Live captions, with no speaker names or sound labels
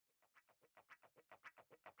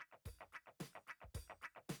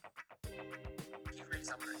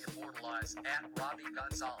I'm going to immortalize at Robbie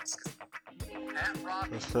Gonzalez. At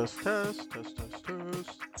Robbie. Test.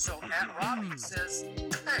 So at Robbie says,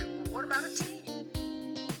 hey, what about a team?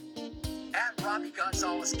 At Robbie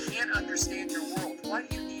Gonzalez can't understand your world. Why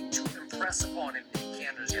do you need to impress upon him that he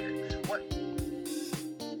can't understand it? What,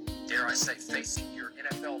 dare I say, facing your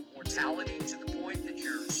NFL mortality to the point that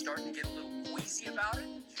you're starting to get a little queasy about it?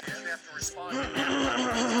 You have to respond to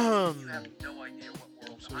that. You have no idea what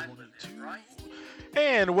world I live in, right?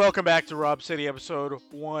 And welcome back to Rob City, episode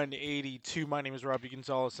 182. My name is Robbie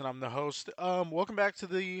Gonzalez, and I'm the host. Welcome back to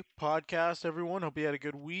the podcast, everyone. Hope you had a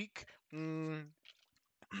good week.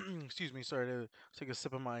 Excuse me, sorry to take a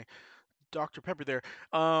sip of my Dr. Pepper there.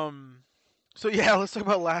 So yeah, let's talk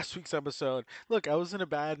about last week's episode. Look, I was in a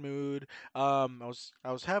bad mood. I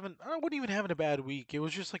wasn't even having a bad week. It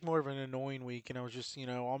was just like more of an annoying week, and I was just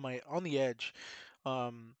on the edge.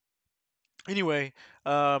 Um, Anyway,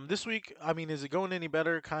 this week, I mean, is it going any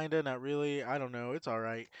better? Kinda, not really. I don't know. It's all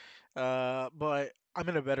right. But I'm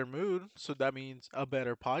in a better mood, so that means a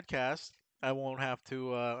better podcast. I won't have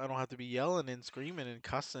to. I don't have to be yelling and screaming and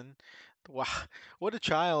cussing. Wow, what a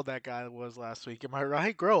child that guy was last week. Am I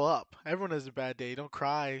right? Grow up. Everyone has a bad day. Don't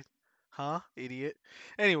cry, huh, idiot?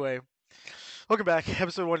 Anyway, welcome back,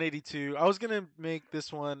 episode 182. I was gonna make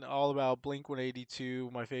this one all about Blink 182,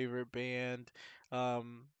 my favorite band.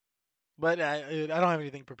 Um, but I don't have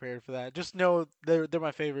anything prepared for that. Just know they're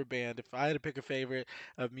my favorite band. If I had to pick a favorite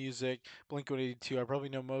of music, Blink-182. I probably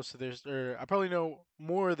know most of their, or I probably know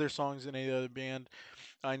more of their songs than any other band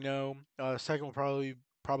I know. Second will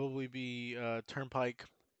probably be Turnpike.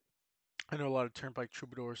 I know a lot of Turnpike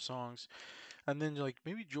Troubadour songs, and then like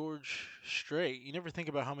maybe George Strait. You never think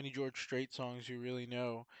about how many George Strait songs you really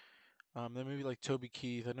know. Then maybe like Toby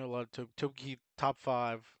Keith. I know a lot of Toby Keith top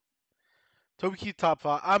five. Toby Keith top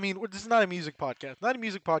five. I mean, this is not a music podcast. Not a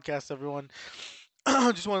music podcast, everyone.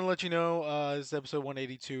 Just want to let you know, this is episode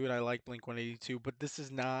 182, and I like Blink 182, but this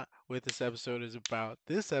is not what this episode is about.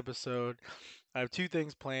 This episode, I have two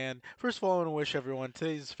things planned. First of all, I want to wish everyone,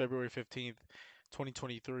 today's February 15th,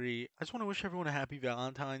 2023. I just want to wish everyone a happy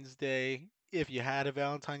Valentine's Day. If you had a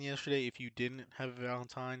Valentine yesterday, if you didn't have a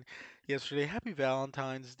Valentine yesterday, happy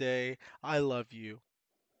Valentine's Day. I love you.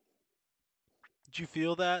 Did you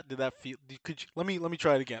feel that? Did that feel? Could you, let me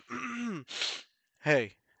try it again.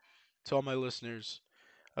 Hey, to all my listeners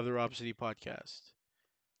of the Rob City podcast,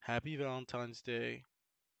 happy Valentine's Day.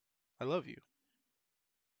 I love you.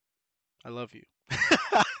 I love you.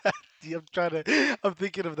 Yeah, I'm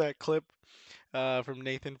thinking of that clip from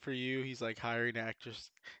Nathan For You. He's like hiring an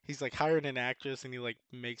actress. He's like hiring an actress, and he like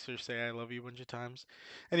makes her say "I love you" a bunch of times.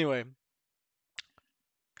 Anyway,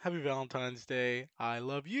 happy Valentine's Day. I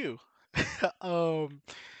love you. um,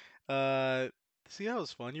 Uh, See, that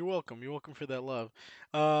was fun. You're welcome. You're welcome for that love.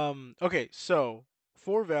 Okay, so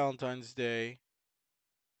for Valentine's Day,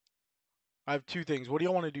 I have two things. What do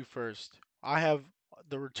y'all want to do first? I have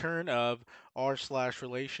the return of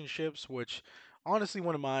r/relationships, which honestly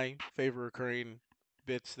one of my favorite recurring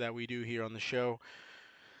bits that we do here on the show.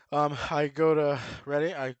 I go to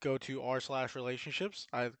Reddit. I go to r/relationships.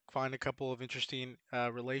 I find a couple of interesting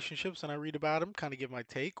relationships and I read about them, kind of give my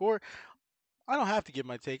take, or I don't have to give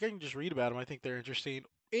my take. I can just read about them. I think they're interesting.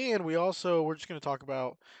 And we're just going to talk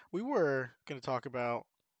about, we were going to talk about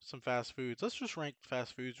some fast foods. Let's just rank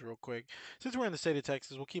fast foods real quick. Since we're in the state of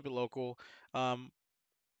Texas, we'll keep it local. Um,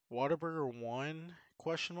 Whataburger 1,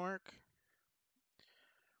 question mark.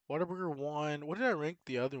 Whataburger 1. What did I rank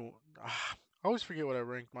the other one? I always forget what I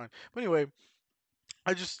ranked mine. But anyway,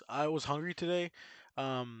 I was hungry today.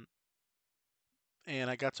 Um, and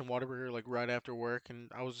I got some Whataburger like right after work, and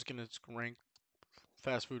I was just going to rank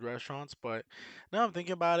fast food restaurants, but now I'm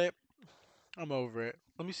thinking about it, I'm over it.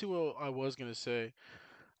 Let me see what I was gonna say.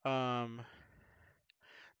 Um,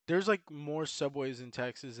 there's like more Subways in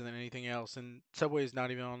Texas than anything else, and Subway is not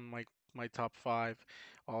even on like my top five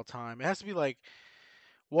all time. It has to be like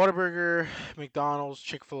Whataburger, McDonald's,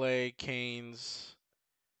 Chick-fil-A, Cane's,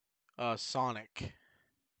 Sonic.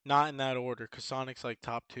 Not in that order, cause Sonic's like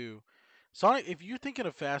top two. Sonic, if you're thinking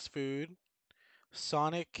of fast food,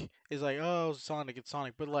 Sonic is like, oh, Sonic, it's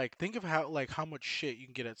Sonic. But like, think of how much shit you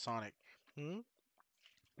can get at Sonic. Hmm?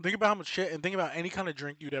 Think about how much shit, and think about any kind of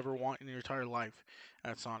drink you'd ever want in your entire life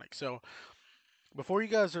at Sonic. So before you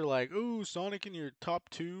guys are like, ooh, Sonic in your top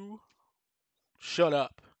two, shut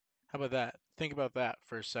up. How about that? Think about that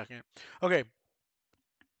for a second. Okay,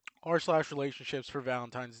 r/relationships for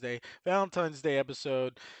Valentine's Day. Valentine's Day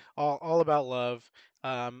episode, all about love.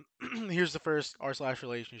 Here's the first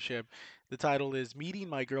r/relationship. The title is Meeting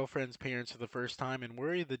My Girlfriend's Parents for the First Time and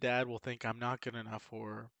Worry the Dad Will Think I'm Not Good Enough for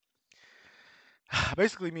Her.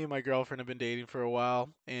 Basically, me and my girlfriend have been dating for a while,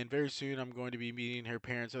 and very soon I'm going to be meeting her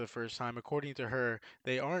parents for the first time. According to her,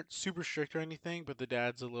 they aren't super strict or anything, but the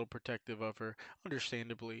dad's a little protective of her,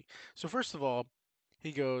 understandably. So first of all,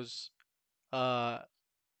 he goes, uh,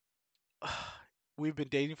 we've been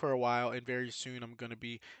dating for a while, and very soon I'm gonna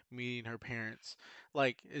be meeting her parents.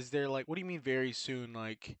 Like, is there like, what do you mean very soon?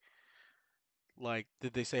 Like,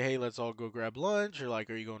 did they say, hey, let's all go grab lunch, or like,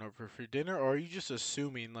 are you going over for dinner, or are you just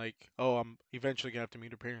assuming like, oh, I'm eventually gonna have to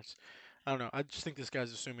meet her parents? I don't know. I just think this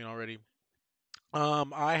guy's assuming already.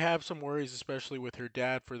 I have some worries, especially with her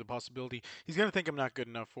dad, for the possibility he's gonna think I'm not good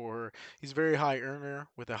enough for her. He's a very high earner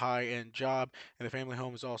with a high-end job, and the family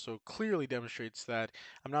home is also clearly demonstrates that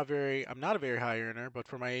I'm not a very high earner, but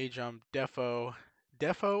for my age, I'm defo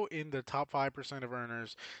in the top 5% of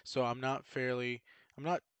earners. So I'm not.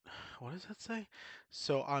 What does that say?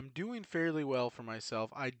 So I'm doing fairly well for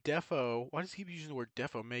myself. Why does he keep using the word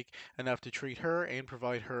defo? Make enough to treat her and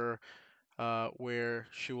provide her where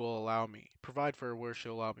she will allow me. Provide for her where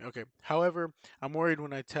she'll allow me. Okay. However, I'm worried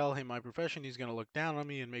when I tell him my profession, he's going to look down on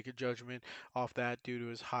me and make a judgment off that due to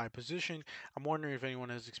his high position. I'm wondering if anyone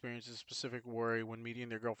has experienced a specific worry when meeting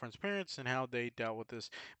their girlfriend's parents and how they dealt with this.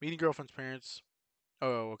 Meeting girlfriend's parents.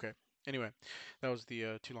 Oh, okay. Anyway, that was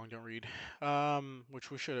the too long don't read. Which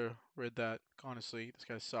we should have read that. Honestly, this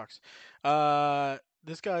guy sucks.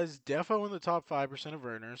 This guy's defo in the top 5% of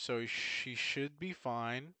earners, so she should be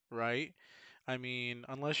fine, right? I mean,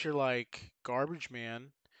 unless you're like garbage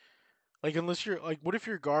man. Like unless you're like what if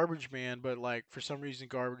you're garbage man but like for some reason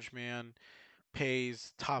garbage man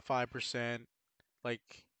pays top 5%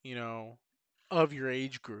 like, of your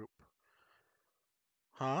age group.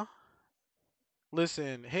 Huh?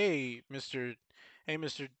 Listen, hey Mr.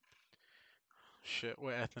 Shit,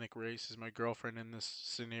 what ethnic race is my girlfriend in this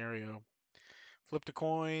scenario? Flipped a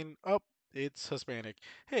coin. Oh, it's Hispanic.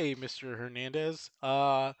 Hey, Mr. Hernandez.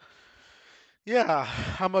 Yeah,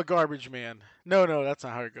 I'm a garbage man. No, no, that's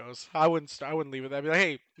not how it goes. I wouldn't leave it. I'd be like,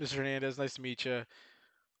 hey, Mr. Hernandez, nice to meet you.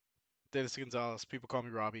 Dennis Gonzalez. People call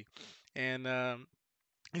me Robbie. And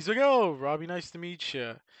he's like, oh, Robbie, nice to meet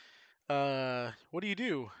you. What do you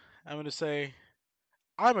do? I'm gonna say,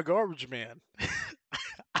 I'm a garbage man.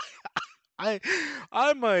 I,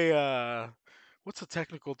 I'm a what's the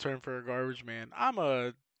technical term for a garbage man? I'm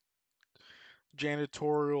a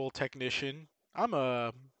janitorial technician. I'm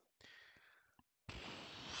a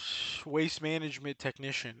waste management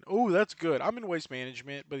technician. Oh, that's good. I'm in waste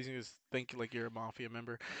management, but he's gonna think like you're a mafia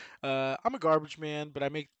member. I'm a garbage man, but I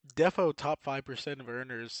make defo top 5% of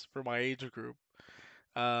earners for my age group.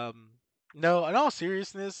 Um, no, in all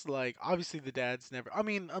seriousness, like obviously the dad's never. I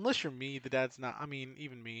mean, unless you're me, the dad's not. I mean,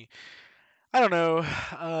 even me. I don't know.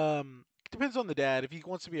 Depends on the dad. If he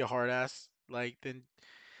wants to be a hard ass, like then,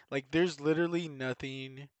 like there's literally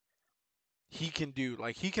nothing he can do.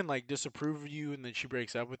 Like he can like disapprove of you and then she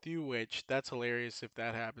breaks up with you, which that's hilarious if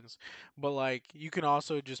that happens. But like you can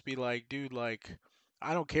also just be like, dude, like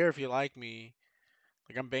I don't care if you like me.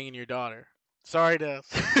 Like I'm banging your daughter. Sorry to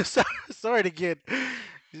sorry to get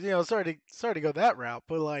sorry to go that route,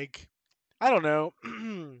 but like I don't know.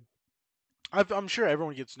 I'm sure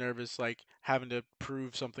everyone gets nervous, like having to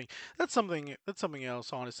prove something. That's something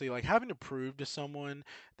else, honestly. Like having to prove to someone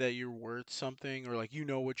that you're worth something, or like you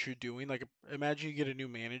know what you're doing. Like imagine you get a new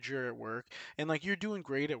manager at work, and like you're doing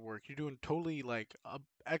great at work. You're doing totally like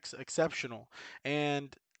exceptional,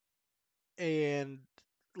 and and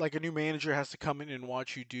like a new manager has to come in and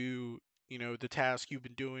watch you do, the task you've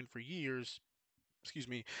been doing for years, excuse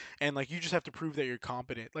me, and like you just have to prove that you're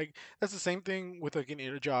competent. Like that's the same thing with like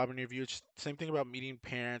a job interview. It's the same thing about meeting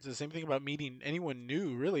parents. It's the same thing about meeting anyone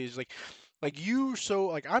new. Really, is like you so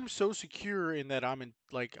like I'm so secure in that I'm in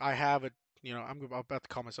like I have a I'm about to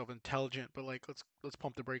call myself intelligent, but like let's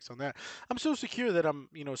pump the brakes on that. I'm so secure that I'm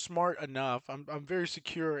smart enough. I'm very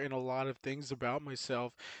secure in a lot of things about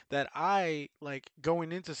myself that I like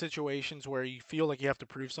going into situations where you feel like you have to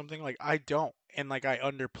prove something. Like I don't, and like I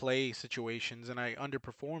underplay situations and I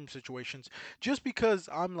underperform situations just because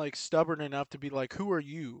I'm like stubborn enough to be like, who are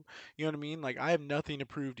you? You know what I mean? Like I have nothing to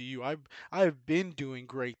prove to you. I've been doing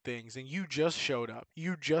great things and you just showed up.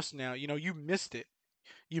 You just now, you missed it.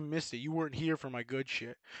 You missed it. You weren't here for my good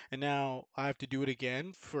shit. And now I have to do it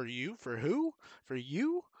again for you. For who? For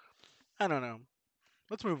you? I don't know.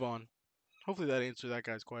 Let's move on. Hopefully that answered that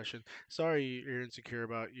guy's question. Sorry you're insecure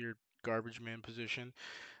about your garbage man position.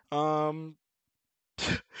 Um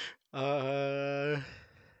uh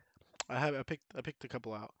I picked a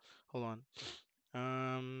couple out. Hold on.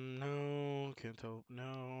 No, can't tell.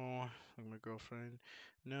 No, like my girlfriend.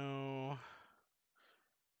 No.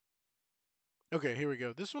 Okay, here we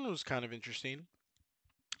go. This one was kind of interesting.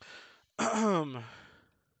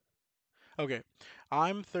 Okay,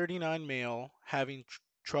 I'm 39 male, having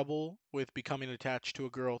trouble with becoming attached to a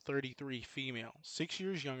girl 33 female, 6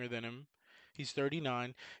 years younger than him. He's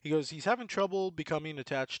 39. He goes, he's having trouble becoming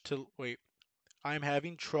attached to. Wait, I'm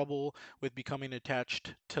having trouble with becoming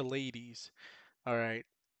attached to ladies. All right,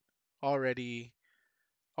 already,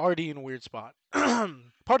 already in a weird spot. Part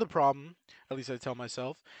of the problem, at least I tell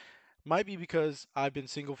myself, might be because I've been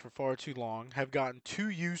single for far too long, have gotten too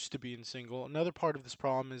used to being single. Another part of this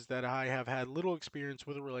problem is that I have had little experience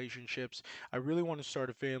with relationships. I really want to start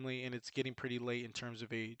a family, and it's getting pretty late in terms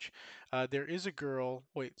of age. There is a girl.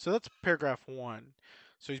 Wait, so that's paragraph one.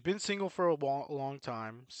 So he's been single for a long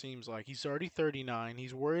time, seems like. He's already 39.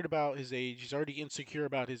 He's worried about his age. He's already insecure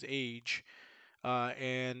about his age.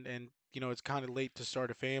 And it's kind of late to start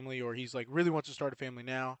a family, or he's like really wants to start a family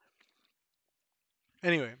now.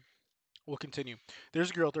 Anyway, we'll continue.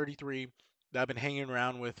 There's a girl, 33, that I've been hanging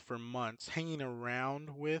around with for months. Hanging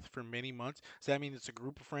around with for many months. Does that mean it's a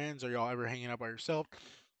group of friends? Are y'all ever hanging out by yourself?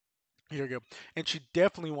 Here we go. And she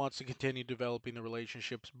definitely wants to continue developing the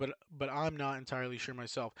relationships, but I'm not entirely sure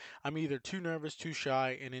myself. I'm either too nervous, too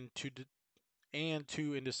shy, and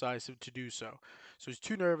too indecisive to do so. So he's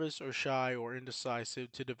too nervous or shy or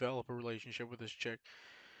indecisive to develop a relationship with this chick.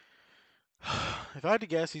 If I had to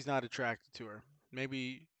guess, he's not attracted to her.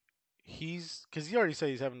 Maybe because he already said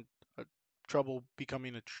he's having trouble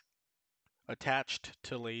becoming attached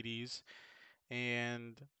to ladies,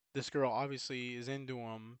 and this girl obviously is into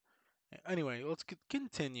him. Anyway, let's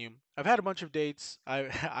continue. I've had a bunch of dates. I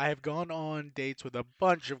have gone on dates with a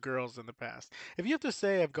bunch of girls in the past. If you have to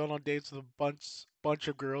say I've gone on dates with a bunch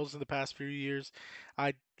of girls in the past few years,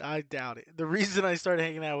 I I doubt it. The reason I started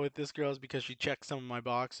hanging out with this girl is because she checked some of my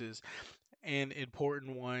boxes. An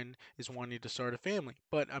important one is wanting to start a family.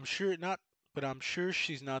 But I'm sure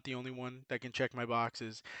she's not the only one that can check my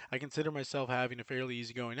boxes. I consider myself having a fairly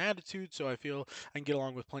easygoing attitude, so I feel I can get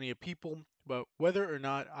along with plenty of people, but whether or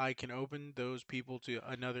not I can open those people to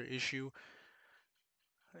another issue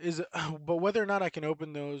is but whether or not I can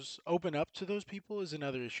open up to those people is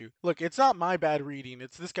another issue. Look, it's not my bad reading,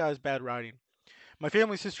 it's this guy's bad writing. My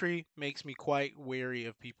family's history makes me quite wary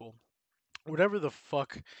of people, whatever the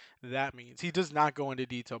fuck that means. He does not go into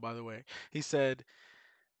detail, by the way. He said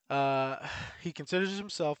uh, he considers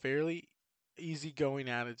himself fairly easygoing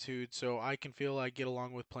attitude, so I can feel I get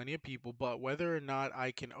along with plenty of people, but whether or not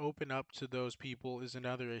I can open up to those people is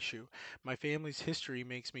another issue. My family's history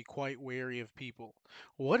makes me quite wary of people.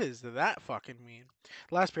 What does that fucking mean?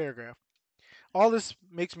 Last paragraph. All this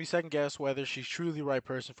makes me second guess whether she's truly the right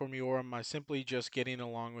person for me or am I simply just getting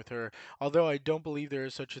along with her. Although I don't believe there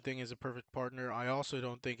is such a thing as a perfect partner, I also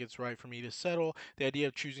don't think it's right for me to settle. The idea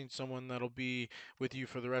of choosing someone that'll be with you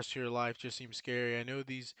for the rest of your life just seems scary. I know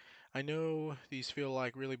these feel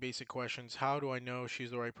like really basic questions. How do I know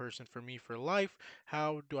she's the right person for me for life?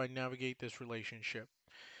 How do I navigate this relationship?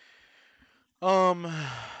 Um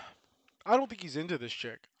I don't think he's into this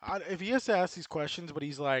chick. If he has to ask these questions, but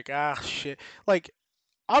he's like, ah, shit. Like,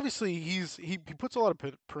 obviously he puts a lot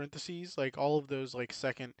of parentheses, like all of those like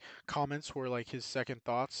second comments were like his second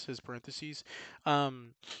thoughts, his parentheses.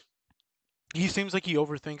 um he seems like he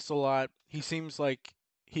overthinks a lot. He seems like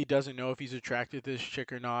he doesn't know if he's attracted to this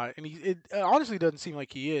chick or not, and it honestly doesn't seem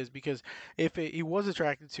like he is, because if he was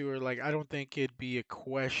attracted to her, like I don't think it'd be a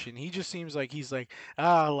question. He just seems like he's like,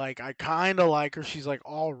 like I kind of like her. She's like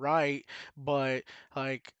all right, but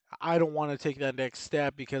like I don't want to take that next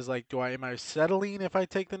step because like, do I am I settling if I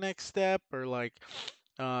take the next step, or like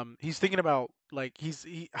he's thinking about like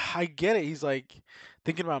I get it. He's like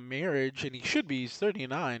thinking about marriage, and he should be. He's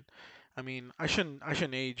 39. I mean, I shouldn't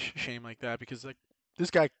age shame like that, because like this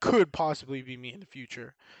guy could possibly be me in the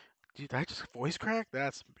future. Did I just voice crack?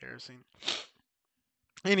 That's embarrassing.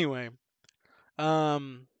 Anyway,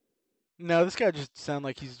 um, no, this guy just sound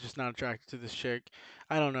like he's just not attracted to this chick.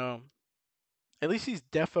 I don't know. At least he's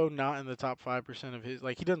defo not in the top 5% of his.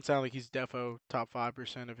 Like he doesn't sound like he's defo top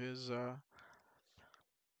 5% of his. Uh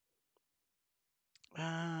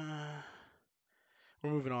we're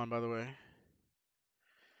moving on, by the way.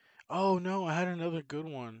 Oh no, I had another good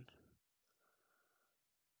one.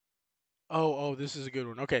 Oh, this is a good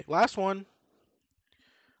one. Okay, last one.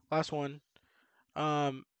 Last one.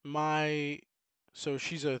 My so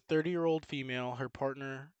she's a 30-year-old female. Her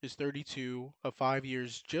partner is 32 of 5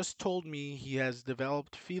 years. Just told me he has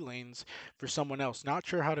developed feelings for someone else. Not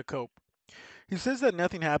sure how to cope. He says that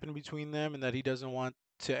nothing happened between them and that he doesn't want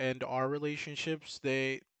to end our relationships.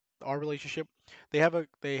 our relationship. They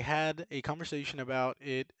had a conversation about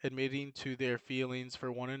it, admitting to their feelings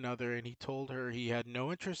for one another, and he told her he had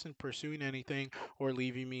no interest in pursuing anything or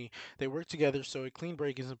leaving me. They work together, so a clean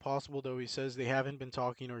break isn't possible, though he says they haven't been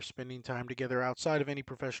talking or spending time together outside of any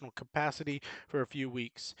professional capacity for a few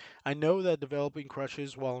weeks. I know that developing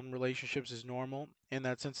crushes while in relationships is normal, and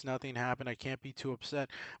that since nothing happened, I can't be too upset,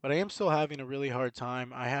 but I am still having a really hard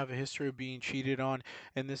time. I have a history of being cheated on,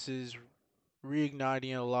 and this is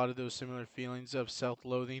reigniting a lot of those similar feelings of self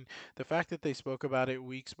loathing. The fact that they spoke about it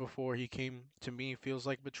weeks before he came to me feels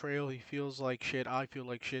like betrayal. He feels like shit. I feel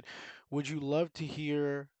like shit. Would you love to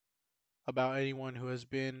hear about anyone who has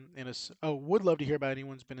been in a would love to hear about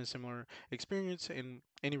anyone's been in a similar experience and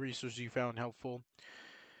any resources you found helpful.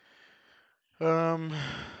 Um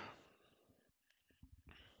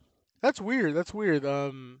that's weird. That's weird.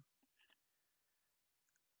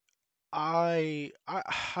 I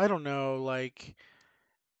don't know, like,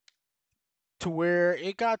 to where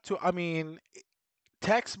it got to, I mean,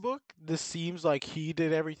 textbook, this seems like he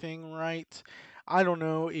did everything right. I don't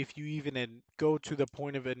know if you even go to the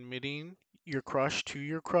point of admitting your crush to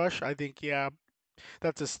your crush. I think, yeah,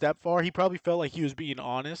 that's a step far. He probably felt like he was being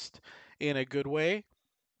honest in a good way,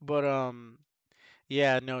 but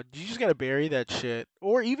yeah, no, you just gotta bury that shit.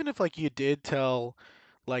 Or even if like you did tell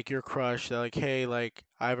like your crush that like, hey, like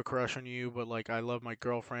I have a crush on you, but like I love my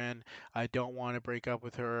girlfriend. I don't want to break up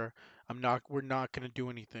with her. We're not gonna do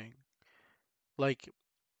anything. Like,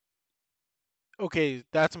 okay,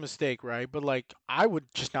 that's a mistake, right? But like I would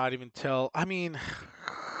just not even tell. I mean,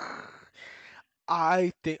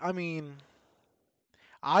 I mean,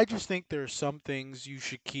 I just think there are some things you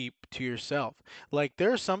should keep to yourself. Like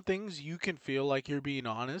there are some things you can feel like you're being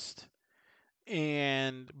honest,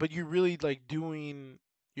 and but you're really like doing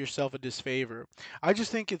yourself a disfavor. I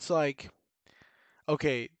just think it's like,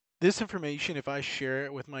 okay, this information, if I share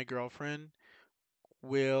it with my girlfriend,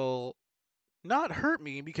 will not hurt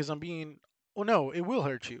me because I'm being, well, no, it will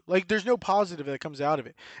hurt you. Like there's no positive that comes out of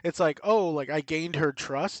it. It's like, oh, like I gained her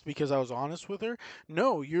trust because I was honest with her.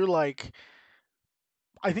 No, you're like,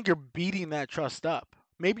 I think you're beating that trust up.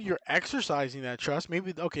 Maybe you're exercising that trust.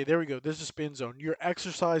 Maybe, okay, there we go. There's a spin zone. You're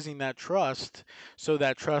exercising that trust so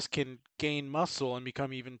that trust can gain muscle and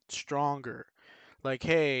become even stronger. Like,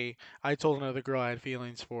 hey, I told another girl I had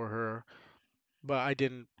feelings for her, but I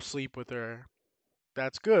didn't sleep with her.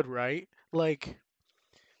 That's good, right? Like,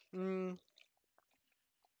 mm,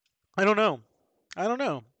 I don't know. I don't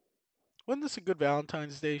know. Wasn't this a good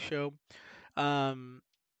Valentine's Day show? Um,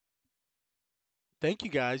 Thank you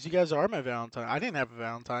guys. You guys are my Valentine. I didn't have a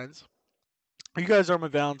Valentine's. You guys are my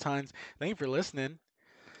Valentines. Thank you for listening.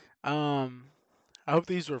 Um, I hope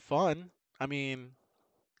these were fun. I mean,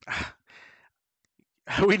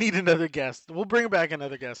 we need another guest. We'll bring back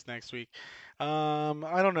another guest next week.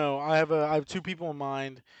 I don't know. I have two people in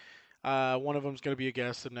mind. One of them's gonna be a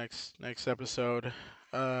guest the next episode.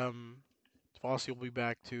 Um, Fossey will be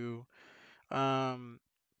back too. Um,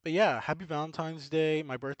 but yeah, happy Valentine's Day.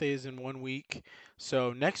 My birthday is in 1 week,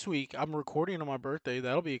 so next week I'm recording on my birthday.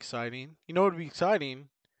 That'll be exciting. You know what would be exciting?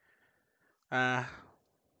 Uh,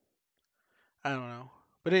 I don't know.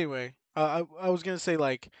 But anyway, I was gonna say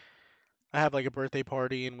like I have like a birthday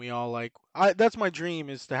party and we all like I that's my dream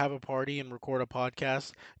is to have a party and record a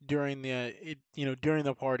podcast during during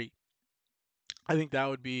the party. I think that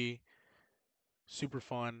would be super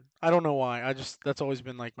fun. I don't know why. I just that's always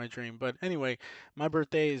been like my dream. But anyway, my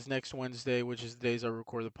birthday is next Wednesday, which is the days I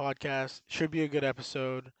record the podcast. Should be a good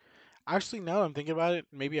episode. Actually, now that I'm thinking about it,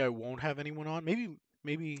 maybe I won't have anyone on.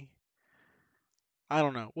 Maybe I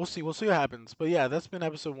don't know. We'll see. We'll see what happens. But yeah, that's been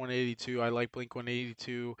episode 182. I like Blink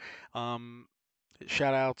 182. Um,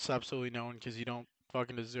 Shout outs absolutely no one because you don't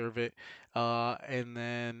fucking deserve it. And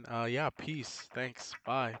then yeah, peace. Thanks.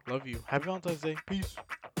 Bye. Love you. Happy Valentine's Day. Peace.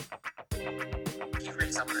 Key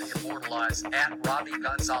phrase I'm going to immortalize at Robbie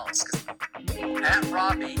Gonzalez. At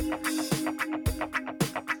Robbie.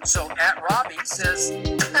 So at Robbie says,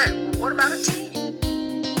 hey, what about a team?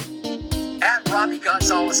 At Robbie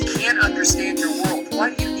Gonzalez can't understand your world.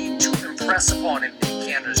 Why do you need to impress upon him that he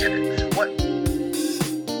can't understand it? What,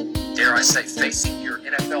 dare I say, facing your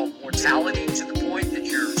NFL mortality to the point that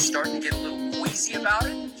you're starting to get a little queasy about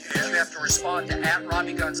it? You have to respond to at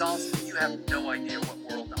Robbie Gonzalez. You have no idea what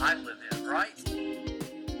world I live in, right?